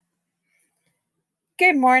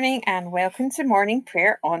Good morning and welcome to morning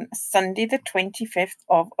prayer on Sunday the 25th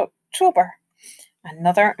of October.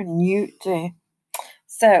 Another new day.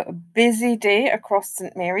 So, a busy day across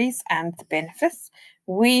St Mary's and the benefice.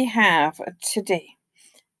 We have today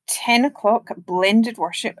 10 o'clock blended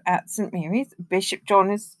worship at St Mary's. Bishop John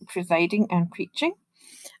is presiding and preaching.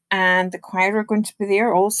 And the choir are going to be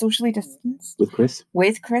there, all socially distanced.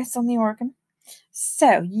 With Chris on the organ.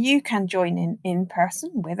 So you can join in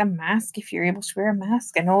person with a mask if you're able to wear a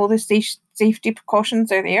mask, and all the safety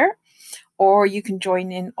precautions are there. Or you can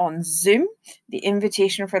join in on Zoom. The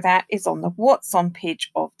invitation for that is on the What's On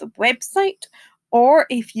page of the website. Or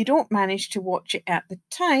if you don't manage to watch it at the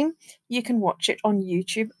time, you can watch it on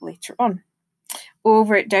YouTube later on.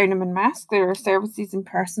 Over at Downham and Mask, there are services in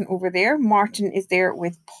person over there. Martin is there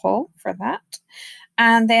with Paul for that.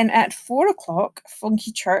 And then at 4 o'clock,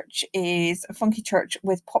 Funky Church is a Funky Church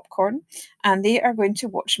with popcorn, and they are going to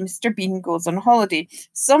watch Mr. Bean Goes on Holiday.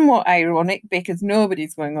 Somewhat ironic because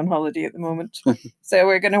nobody's going on holiday at the moment. So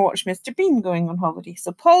we're going to watch Mr. Bean going on holiday.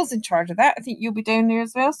 So Paul's in charge of that. I think you'll be down there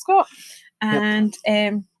as well, Scott. And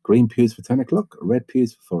green pews for 10 o'clock, red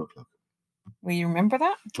pews for 4 o'clock. Will you remember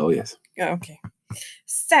that? Oh, yes. Okay.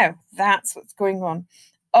 So that's what's going on.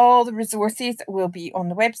 All the resources will be on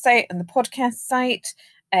the website and the podcast site.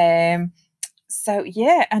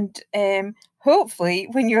 Hopefully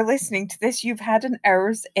when you're listening to this, you've had an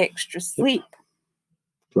hour's extra sleep. Yep.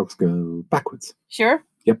 Clocks go backwards. Sure?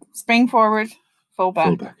 Yep. Spring forward, fall back.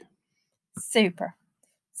 Fall back. Super.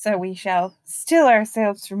 So we shall still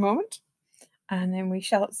ourselves for a moment, and then we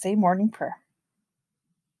shall say morning prayer.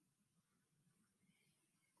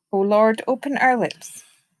 O Lord, open our lips,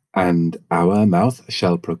 and our mouth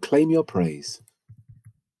shall proclaim your praise.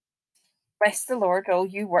 Bless the Lord, all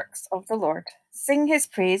you works of the Lord. Sing his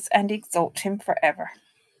praise and exalt him forever.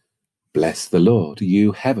 Bless the Lord,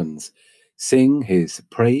 you heavens. Sing his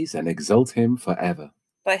praise and exalt him forever.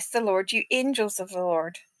 Bless the Lord, you angels of the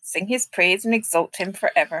Lord. Sing his praise and exalt him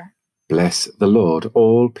forever. Bless the Lord,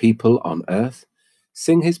 all people on earth.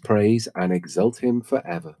 Sing his praise and exalt him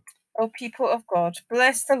forever. O people of God,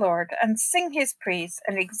 bless the Lord, and sing his praise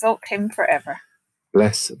and exalt him forever.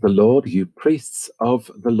 Bless the Lord, you priests of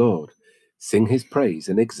the Lord. Sing his praise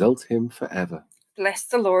and exalt him forever. Bless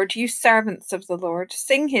the Lord, you servants of the Lord.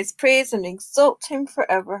 Sing his praise and exalt him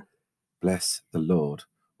forever. Bless the Lord,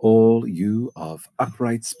 all you of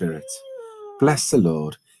upright spirit. Bless the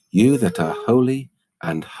Lord, you that are holy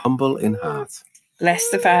and humble in heart. Bless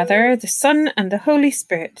the Father, the Son, and the Holy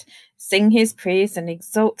Spirit. Sing his praise and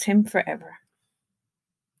exalt him forever.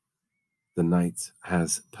 The night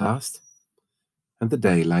has passed, and the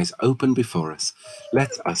day lies open before us.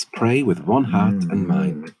 Let us pray with one heart and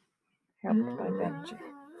mind. Helped by Benji.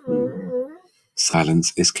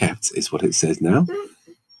 Silence is kept, is what it says now.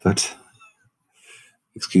 But,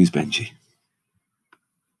 excuse Benji.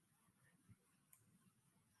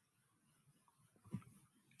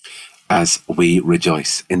 As we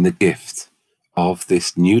rejoice in the gift of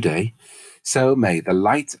this new day, so may the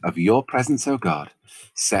light of your presence, O God,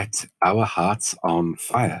 set our hearts on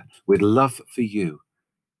fire with love for you,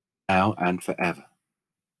 now and forever.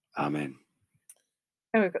 Amen.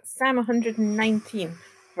 Now we've got Psalm 119,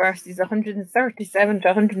 verses 137 to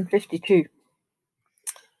 152.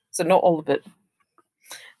 So not all of it.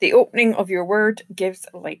 The opening of your word gives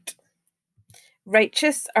light.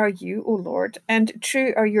 Righteous are you, O Lord, and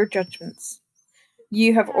true are your judgments.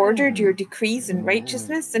 You have ordered your decrees in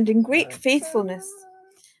righteousness and in great faithfulness.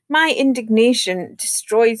 My indignation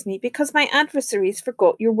destroys me because my adversaries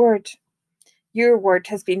forgot your word. Your word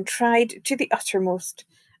has been tried to the uttermost,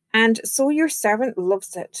 and so your servant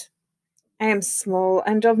loves it. I am small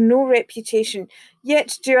and of no reputation,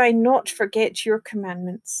 yet do I not forget your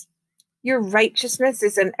commandments. Your righteousness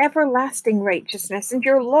is an everlasting righteousness, and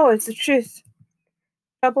your law is the truth.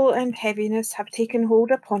 Trouble and heaviness have taken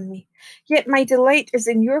hold upon me, yet my delight is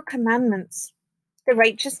in your commandments. The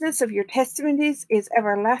righteousness of your testimonies is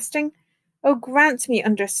everlasting. O grant me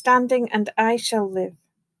understanding, and I shall live.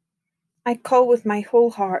 I call with my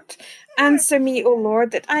whole heart. Answer me, O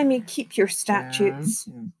Lord, that I may keep your statutes.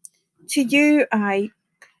 To you I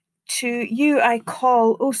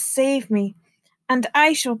call, O save me, and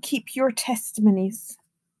I shall keep your testimonies.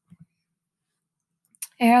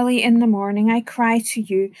 Early in the morning I cry to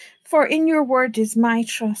you, for in your word is my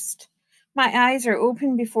trust. My eyes are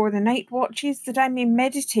open before the night watches, that I may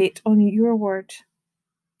meditate on your word.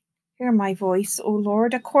 Hear my voice, O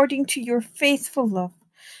Lord, according to your faithful love,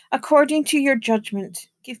 according to your judgment,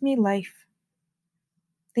 give me life.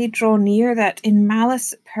 They draw near that in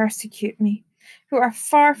malice persecute me, who are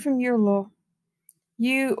far from your law.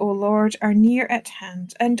 You, O Lord, are near at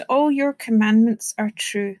hand, and all your commandments are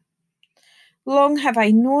true. Long have I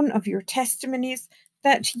known of your testimonies,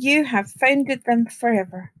 that you have founded them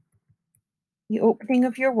forever. The opening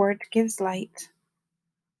of your word gives light.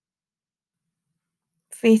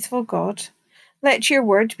 Faithful God, let your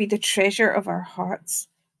word be the treasure of our hearts,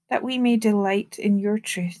 that we may delight in your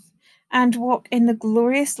truth and walk in the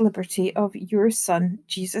glorious liberty of your Son,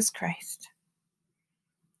 Jesus Christ.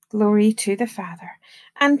 Glory to the Father,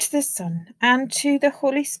 and to the Son, and to the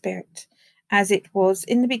Holy Spirit, as it was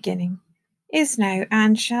in the beginning, is now,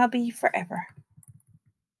 and shall be forever.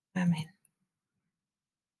 Amen.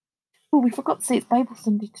 Oh, we forgot to say it's Bible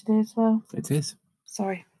Sunday today as well. It is.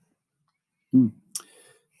 Sorry.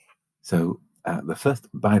 So the first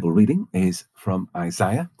Bible reading is from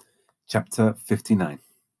Isaiah chapter 59.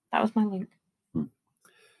 That was my link.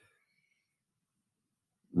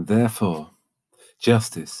 Therefore,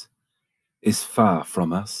 justice is far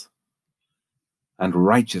from us, and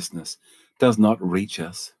righteousness does not reach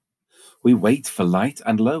us. We wait for light,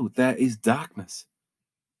 and lo, there is darkness,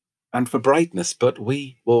 and for brightness, but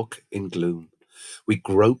we walk in gloom. We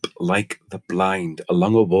grope like the blind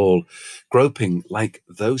along a wall, groping like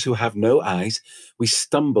those who have no eyes. We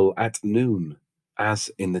stumble at noon,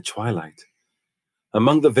 as in the twilight,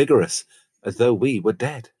 among the vigorous, as though we were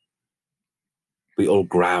dead. We all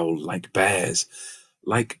growl like bears,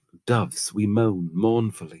 like doves we moan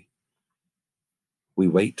mournfully. We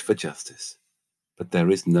wait for justice, but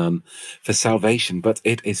there is none, for salvation, but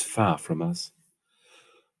it is far from us.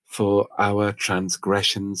 For our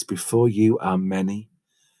transgressions before you are many,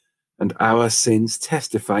 and our sins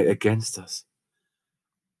testify against us.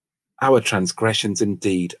 Our transgressions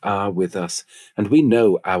indeed are with us, and we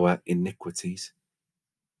know our iniquities.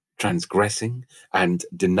 Transgressing and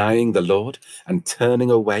denying the Lord, and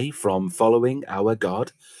turning away from following our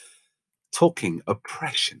God, talking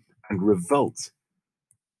oppression and revolt,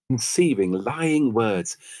 conceiving lying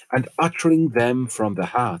words and uttering them from the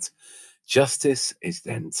heart. Justice is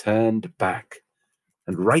then turned back,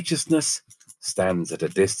 and righteousness stands at a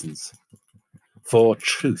distance. For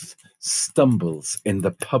truth stumbles in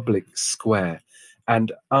the public square,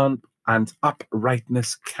 and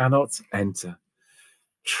uprightness cannot enter.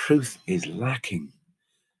 Truth is lacking,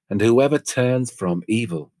 and whoever turns from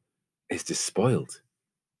evil is despoiled.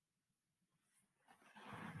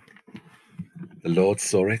 The Lord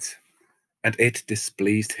saw it, and it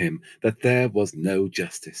displeased him that there was no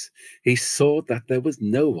justice. He saw that there was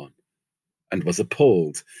no one, and was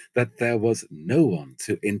appalled that there was no one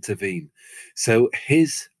to intervene. So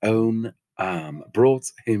his own arm brought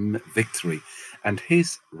him victory, and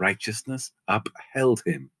his righteousness upheld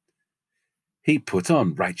him. He put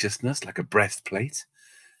on righteousness like a breastplate,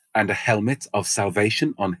 and a helmet of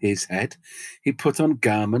salvation on his head. He put on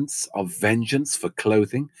garments of vengeance for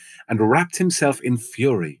clothing, and wrapped himself in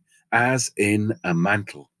fury as in a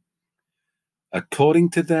mantle.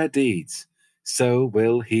 According to their deeds, so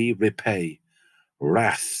will he repay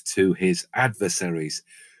wrath to his adversaries,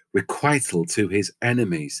 requital to his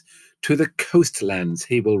enemies. To the coastlands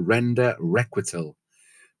he will render requital.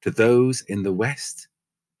 To those in the west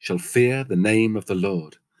shall fear the name of the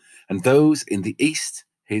Lord, and those in the east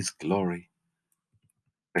his glory.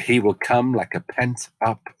 For he will come like a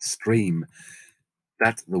pent-up stream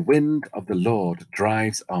that the wind of the Lord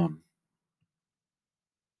drives on.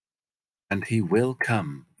 And he will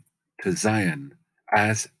come to Zion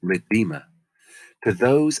as Redeemer, to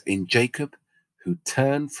those in Jacob who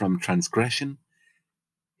turn from transgression.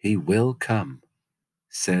 He will come,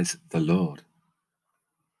 says the Lord.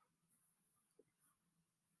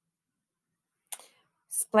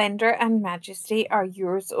 Splendor and majesty are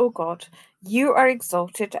yours, O God. You are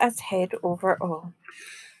exalted as head over all.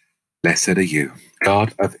 Blessed are you,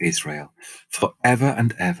 God of Israel, forever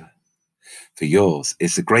and ever. For yours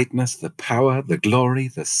is the greatness, the power, the glory,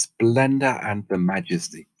 the splendor, and the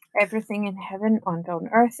majesty. Everything in heaven and on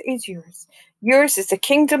earth is yours. Yours is the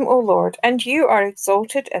kingdom, O Lord, and you are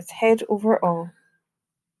exalted as head over all.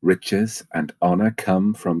 Riches and honor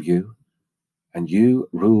come from you, and you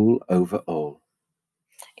rule over all.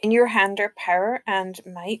 In your hand are power and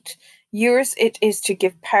might. Yours it is to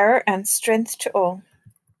give power and strength to all.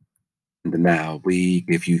 And now we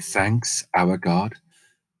give you thanks, our God,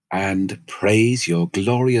 and praise your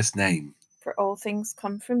glorious name. For all things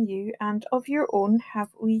come from you, and of your own have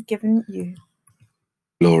we given you.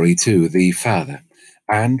 Glory to the Father,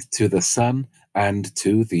 and to the Son, and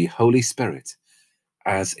to the Holy Spirit,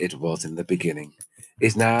 as it was in the beginning,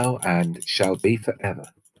 is now, and shall be forever.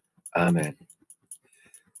 Amen.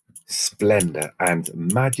 Splendor and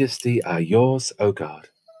majesty are yours, O God.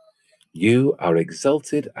 You are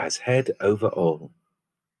exalted as head over all.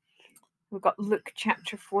 We got Luke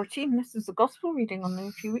chapter 14. This is the gospel reading on there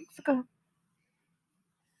a few weeks ago.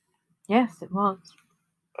 Yes, it was.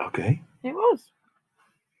 Okay. It was.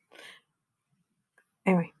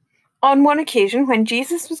 Anyway, on one occasion, when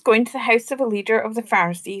Jesus was going to the house of a leader of the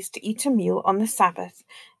Pharisees to eat a meal on the Sabbath,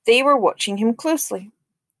 they were watching him closely.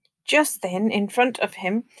 Just then, in front of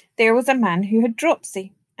him, there was a man who had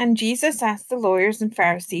dropsy, and Jesus asked the lawyers and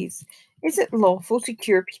Pharisees, "Is it lawful to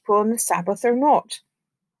cure people on the Sabbath or not?"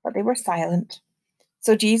 But they were silent.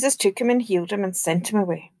 So Jesus took him and healed him and sent him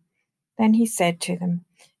away. Then he said to them,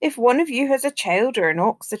 "If one of you has a child or an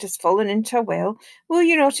ox that has fallen into a well, will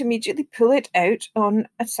you not immediately pull it out on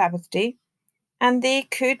a Sabbath day?" And they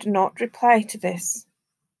could not reply to this.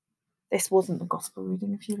 This wasn't the gospel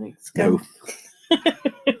reading a few weeks ago.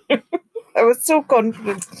 No. I was so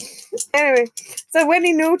confident. Anyway, so when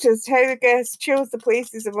he noticed how the guests chose the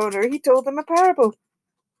places of honor, he told them a parable.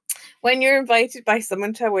 When you're invited by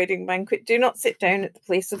someone to a wedding banquet, do not sit down at the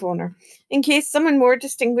place of honor, in case someone more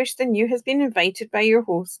distinguished than you has been invited by your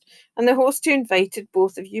host, and the host who invited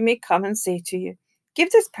both of you may come and say to you, "Give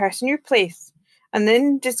this person your place," and then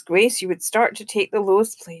in disgrace you would start to take the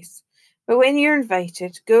lowest place. But when you're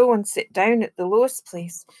invited, go and sit down at the lowest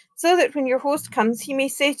place, so that when your host comes, he may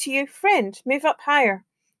say to you, "Friend, move up higher."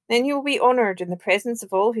 Then you will be honored in the presence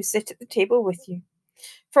of all who sit at the table with you.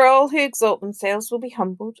 For all who exalt themselves will be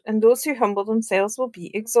humbled, and those who humble themselves will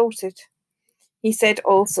be exalted. He said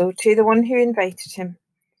also to the one who invited him,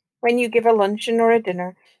 "When you give a luncheon or a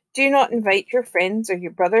dinner, do not invite your friends or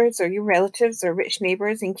your brothers or your relatives or rich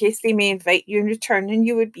neighbors, in case they may invite you in return and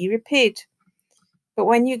you would be repaid. But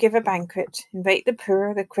when you give a banquet, invite the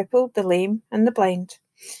poor, the crippled, the lame, and the blind,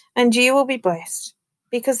 and you will be blessed,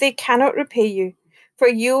 because they cannot repay you, for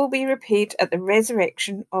you will be repaid at the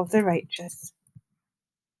resurrection of the righteous."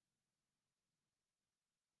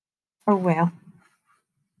 Oh well.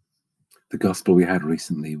 The gospel we had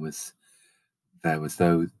recently was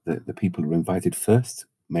the people who were invited first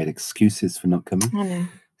made excuses for not coming. I know.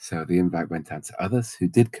 So the invite went out to others who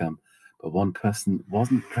did come, but one person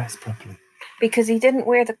wasn't dressed properly. Because he didn't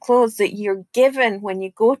wear the clothes that you're given when you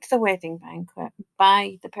go to the wedding banquet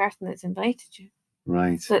by the person that's invited you.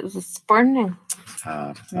 Right. So it was a spurning.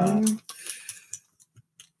 Hard.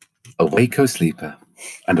 Awake, O sleeper,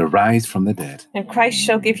 and arise from the dead. And Christ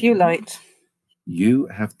shall give you light. You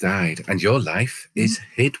have died, and your life is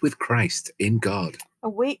hid with Christ in God.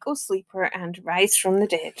 Awake, O sleeper, and rise from the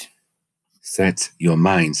dead. Set your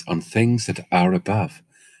minds on things that are above,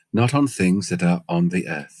 not on things that are on the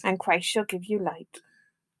earth. And Christ shall give you light.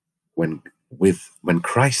 When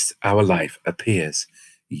Christ our life appears,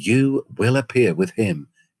 you will appear with him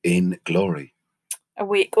in glory.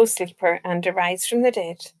 Awake, O sleeper, and arise from the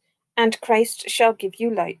dead, and Christ shall give you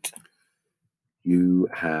light. You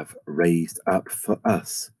have raised up for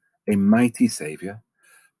us a mighty Saviour,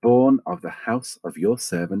 born of the house of your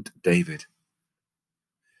servant David.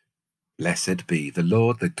 Blessed be the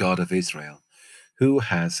Lord, the God of Israel, who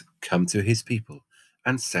has come to his people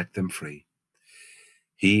and set them free.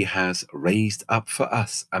 He has raised up for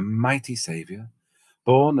us a mighty Saviour,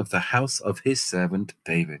 born of the house of his servant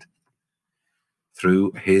David.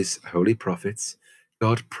 Through his holy prophets,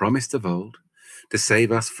 God promised of old to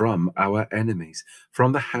save us from our enemies,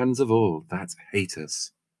 from the hands of all that hate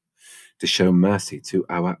us, to show mercy to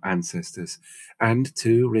our ancestors, and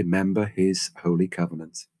to remember his holy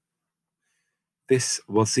covenant. This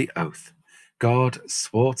was the oath God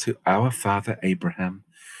swore to our father Abraham,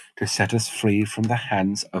 to set us free from the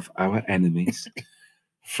hands of our enemies,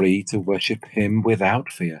 free to worship him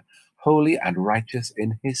without fear, holy and righteous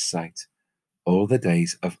in his sight, all the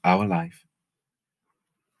days of our life.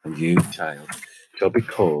 And you, child, shall be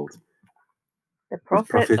called The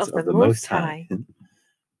prophet of the Most High.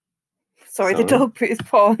 Sorry, the Sorry? dog put his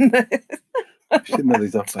paw on the... Should know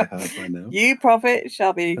these off by heart by now. You prophet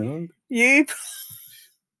shall be... Oh, You...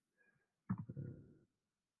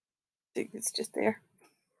 It's just there.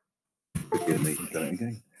 forgive me, done it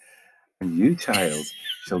again. And you, child,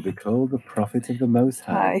 shall be called the prophet of the Most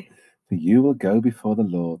High, Hi. for you will go before the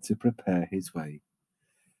Lord to prepare his way,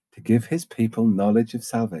 to give his people knowledge of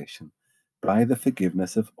salvation by the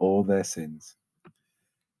forgiveness of all their sins.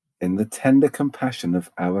 In the tender compassion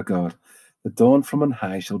of our God, the dawn from on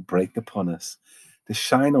high shall break upon us, to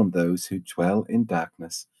shine on those who dwell in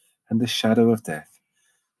darkness and the shadow of death,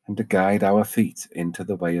 and to guide our feet into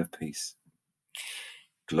the way of peace.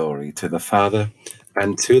 Glory to the Father,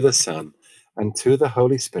 and to the Son, and to the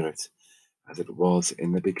Holy Spirit, as it was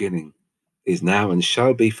in the beginning, is now, and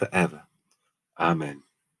shall be forever. Amen.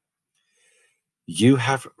 You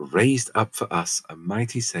have raised up for us a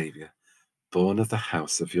mighty Saviour, born of the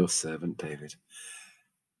house of your servant David.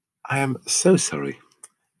 I am so sorry.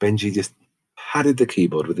 Benji just patted the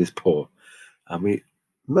keyboard with his paw, and we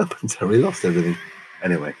momentarily lost everything.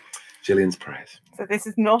 Anyway, Gillian's prayers. So this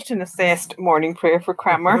is not an assessed morning prayer for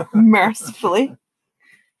Cranmer, mercifully.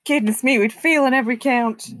 Goodness me, we'd fail on every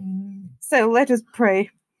count. So let us pray.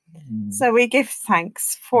 So we give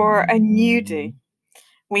thanks for a new day.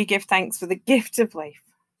 We give thanks for the gift of life,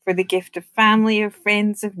 for the gift of family, of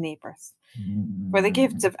friends, of neighbours, for the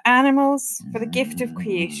gift of animals, for the gift of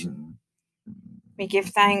creation. We give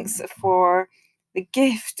thanks for the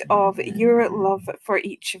gift of your love for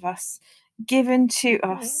each of us, given to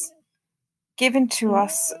us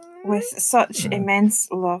with such immense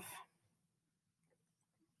love.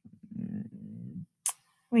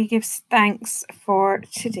 We give thanks for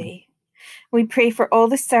today. We pray for all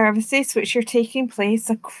the services which are taking place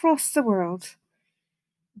across the world.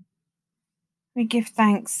 We give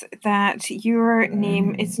thanks that your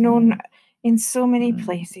name is known in so many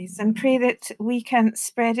places, and pray that we can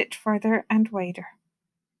spread it further and wider,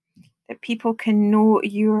 that people can know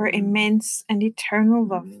your immense and eternal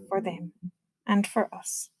love for them and for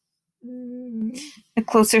us.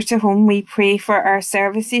 Closer to home, we pray for our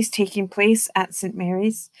services taking place at St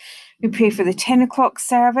Mary's. We pray for the 10 o'clock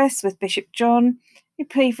service with Bishop John. We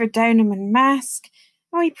pray for Downham and Mask.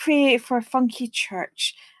 And we pray for Funky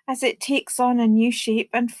Church as it takes on a new shape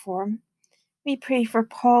and form. We pray for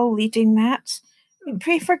Paul leading that. We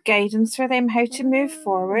pray for guidance for them how to move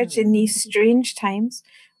forward in these strange times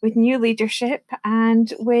with new leadership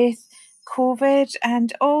and with COVID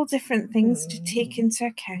and all different things to take into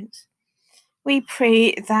account. We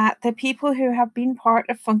pray that the people who have been part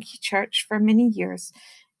of Funky Church for many years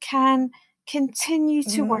can continue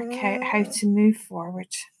to work out how to move forward.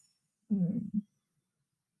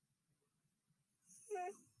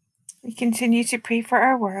 We continue to pray for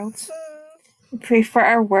our world. We pray for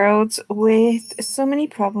our world with so many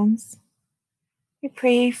problems. We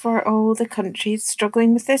pray for all the countries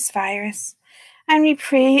struggling with this virus, and we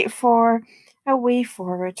pray for a way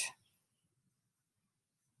forward.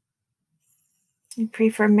 We pray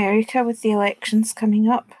for America with the elections coming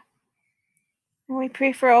up. And we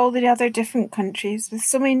pray for all the other different countries with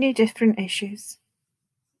so many different issues.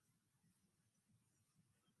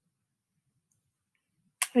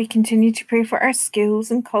 We continue to pray for our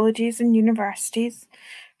schools and colleges and universities,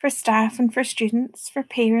 for staff and for students, for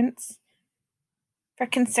parents, for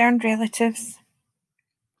concerned relatives.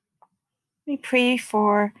 We pray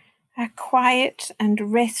for a quiet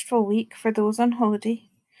and restful week for those on holiday.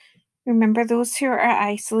 Remember those who are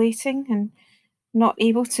isolating and not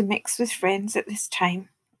able to mix with friends at this time.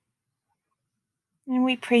 And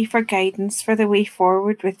we pray for guidance for the way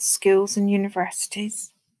forward with schools and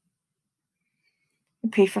universities. We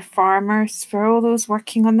pray for farmers, for all those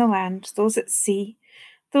working on the land, those at sea,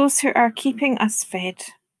 those who are keeping us fed.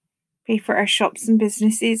 Pray for our shops and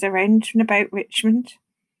businesses around and about Richmond.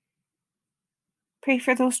 Pray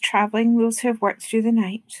for those travelling, those who have worked through the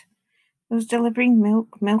night, those delivering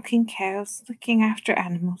milk, milking cows, looking after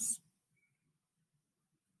animals.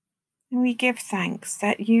 And we give thanks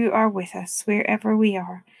that you are with us wherever we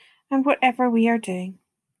are and whatever we are doing.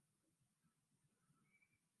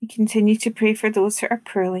 We continue to pray for those who are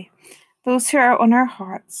poorly, those who are on our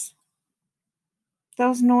hearts,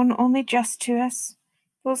 those known only just to us,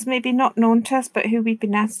 those maybe not known to us but who we've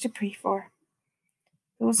been asked to pray for,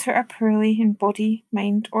 those who are poorly in body,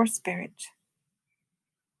 mind, or spirit.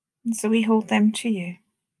 And so we hold them to you.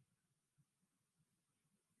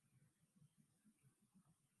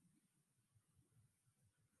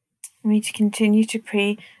 We need to continue to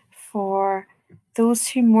pray for those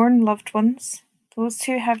who mourn loved ones, those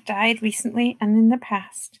who have died recently and in the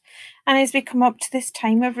past. And as we come up to this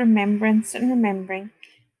time of remembrance and remembering,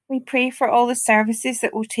 we pray for all the services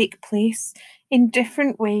that will take place in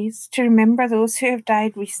different ways to remember those who have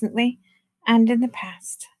died recently and in the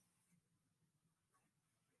past.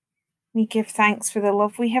 We give thanks for the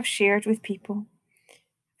love we have shared with people,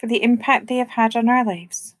 for the impact they have had on our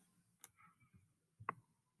lives.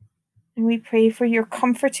 And we pray for your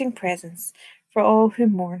comforting presence for all who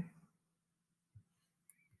mourn.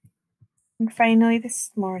 And finally,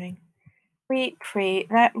 this morning, we pray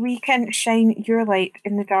that we can shine your light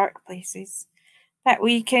in the dark places, that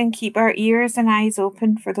we can keep our ears and eyes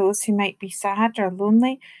open for those who might be sad or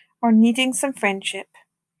lonely or needing some friendship.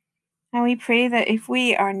 And we pray that if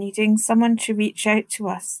we are needing someone to reach out to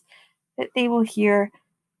us, that they will hear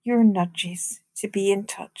your nudges to be in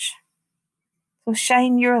touch. So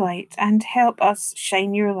shine your light and help us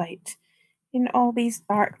shine your light in all these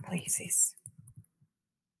dark places.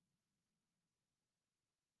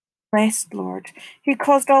 Blessed Lord, who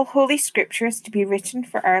caused all holy scriptures to be written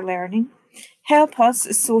for our learning, Help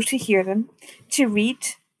us so to hear them, to read,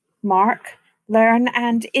 mark, learn,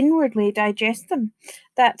 and inwardly digest them,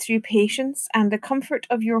 that through patience and the comfort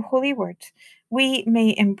of your holy word, we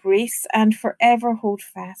may embrace and forever hold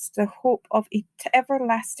fast the hope of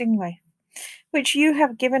everlasting life, which you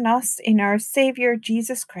have given us in our Saviour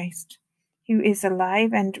Jesus Christ, who is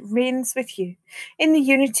alive and reigns with you in the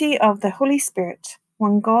unity of the Holy Spirit,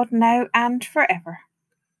 one God, now and forever.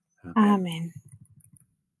 Amen.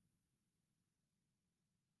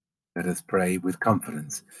 Let us pray with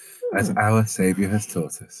confidence, as our Saviour has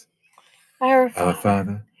taught us. Our Our Father,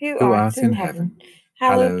 Father, who art in heaven,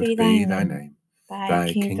 hallowed be thy name.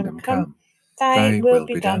 Thy kingdom come, thy will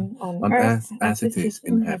be done on earth as it is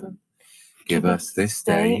in heaven. Give us this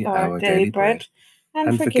day our daily bread,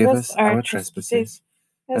 and forgive us our trespasses,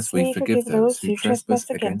 as we forgive those who trespass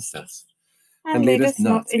against us. And lead us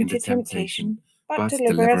not into temptation, but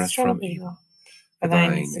deliver us from evil. For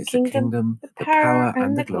thine is the kingdom, the power,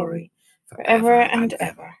 and the glory, forever and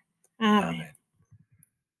ever. Amen.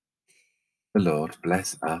 The Lord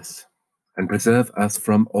bless us and preserve us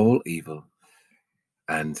from all evil,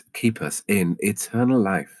 and keep us in eternal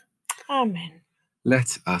life. Amen.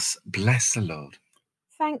 Let us bless the Lord.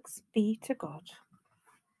 Thanks be to God.